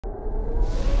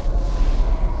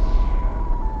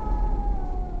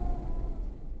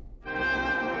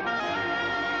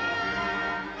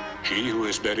She who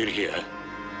is buried here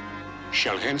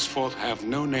shall henceforth have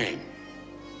no name,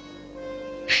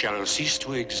 shall cease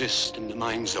to exist in the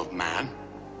minds of man,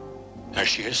 as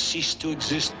she has ceased to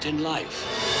exist in life.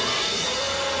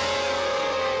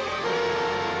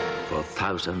 For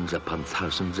thousands upon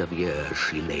thousands of years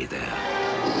she lay there,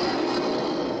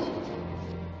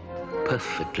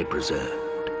 perfectly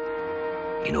preserved,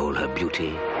 in all her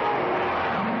beauty,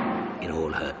 in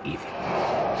all her evil.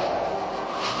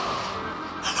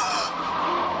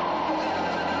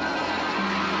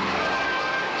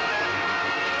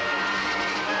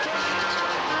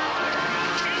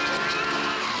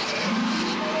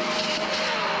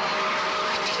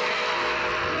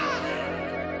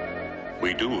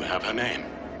 We do have her name,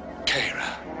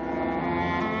 Keira.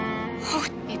 Oh,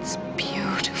 it's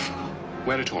beautiful.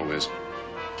 Wear it always.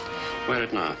 Wear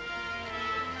it now.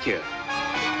 Here.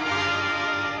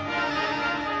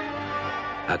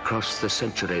 Across the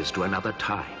centuries to another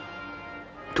time,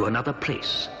 to another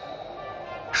place,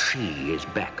 she is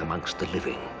back amongst the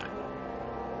living,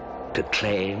 to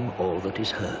claim all that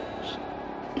is hers.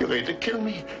 You're going to kill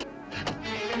me.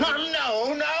 No,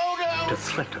 no, no, no! To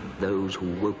threaten those who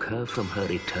woke her from her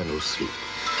eternal sleep.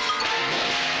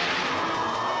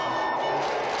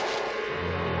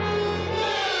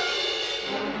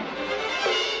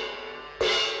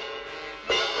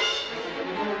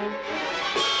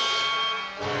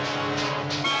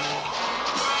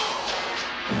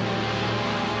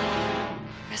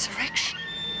 Resurrection.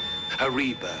 A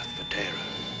rebirth for Tera.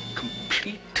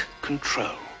 Complete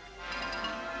control.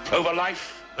 Over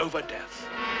life, over death.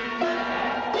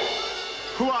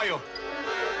 Who are you?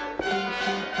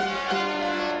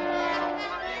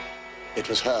 It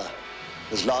was her,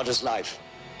 as large as life,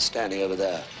 standing over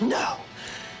there. No.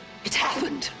 It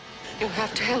happened. You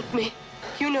have to help me.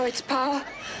 You know its power.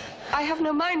 I have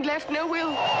no mind left, no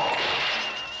will.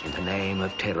 In the name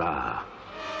of Tera,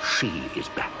 she is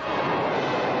back.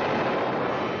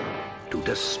 To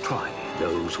destroy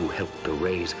those who helped to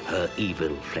raise her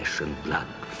evil flesh and blood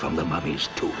from the mummy's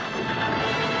tomb.